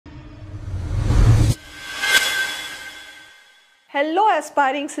Hello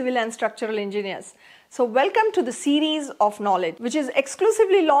aspiring civil and structural engineers. So welcome to the series of knowledge which is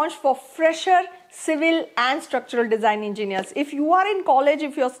exclusively launched for fresher civil and structural design engineers. If you are in college,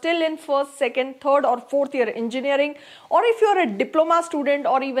 if you are still in first, second, third or fourth year engineering, or if you are a diploma student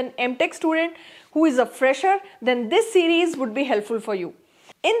or even MTech student who is a fresher, then this series would be helpful for you.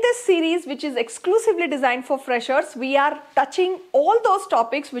 In this series, which is exclusively designed for freshers, we are touching all those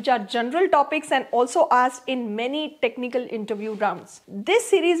topics which are general topics and also asked in many technical interview rounds. This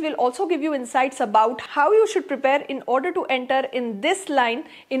series will also give you insights about how you should prepare in order to enter in this line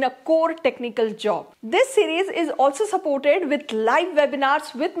in a core technical job. This series is also supported with live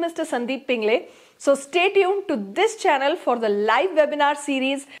webinars with Mr. Sandeep Pingle. So stay tuned to this channel for the live webinar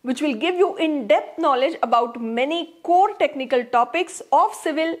series which will give you in-depth knowledge about many core technical topics of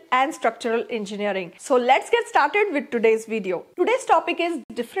civil and structural engineering. So let's get started with today's video. Today's topic is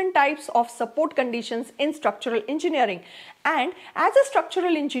different types of support conditions in structural engineering and as a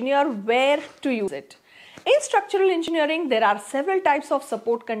structural engineer where to use it. In structural engineering, there are several types of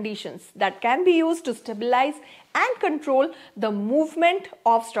support conditions that can be used to stabilize and control the movement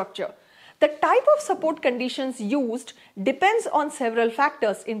of structure. The type of support conditions used depends on several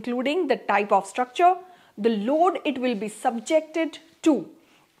factors including the type of structure, the load it will be subjected to,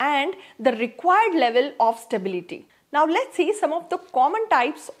 and the required level of stability. Now let's see some of the common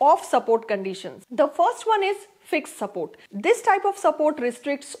types of support conditions. The first one is fixed support. This type of support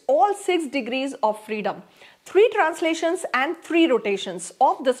restricts all 6 degrees of freedom, 3 translations and 3 rotations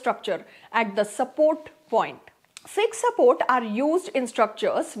of the structure at the support point. Fixed support are used in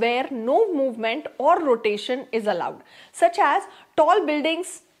structures where no movement or rotation is allowed, such as tall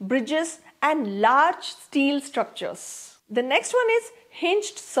buildings, bridges, and large steel structures. The next one is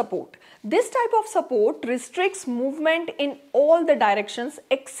hinged support. This type of support restricts movement in all the directions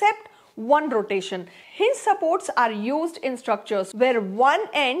except one rotation. Hinged supports are used in structures where one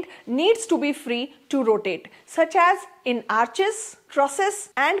end needs to be free to rotate, such as in arches,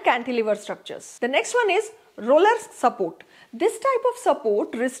 trusses, and cantilever structures. The next one is roller support. This type of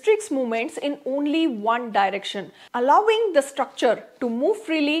support restricts movements in only one direction, allowing the structure to move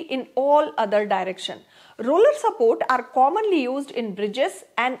freely in all other directions. Roller support are commonly used in bridges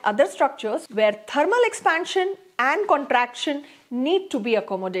and other structures where thermal expansion and contraction need to be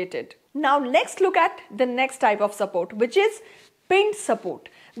accommodated. Now let's look at the next type of support, which is pinned support.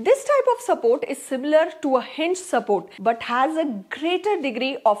 This type of support is similar to a hinged support but has a greater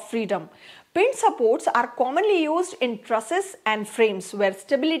degree of freedom. Pinned supports are commonly used in trusses and frames where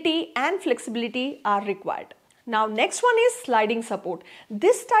stability and flexibility are required. Now next one is sliding support.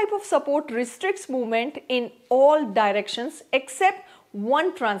 This type of support restricts movement in all directions except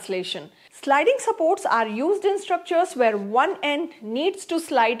one translation. Sliding supports are used in structures where one end needs to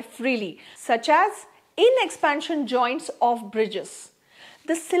slide freely, such as in expansion joints of bridges.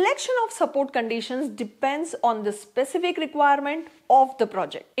 The selection of support conditions depends on the specific requirement of the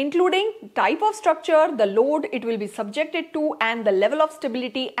project, including type of structure, the load it will be subjected to, and the level of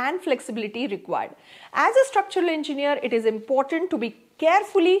stability and flexibility required. As a structural engineer, it is important to be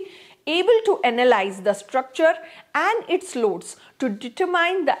carefully able to analyze the structure and its loads to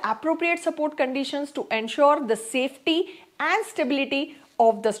determine the appropriate support conditions to ensure the safety and stability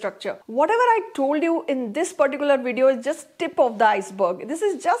of the structure. Whatever I told you in this particular video is just tip of the iceberg. This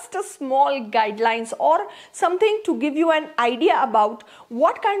is just a small guidelines or something to give you an idea about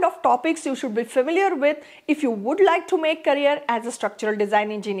what kind of topics you should be familiar with if you would like to make career as a structural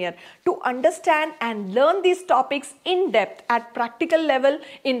design engineer. To understand and learn these topics in depth at practical level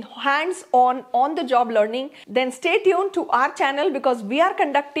in hands-on, on-the-job learning, then stay tuned to our channel because we are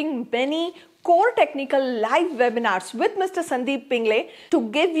conducting many core technical live webinars with Mr. Sandeep Pingle to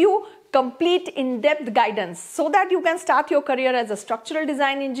give you complete in-depth guidance so that you can start your career as a structural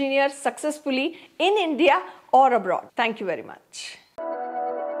design engineer successfully in India or abroad. Thank you very much.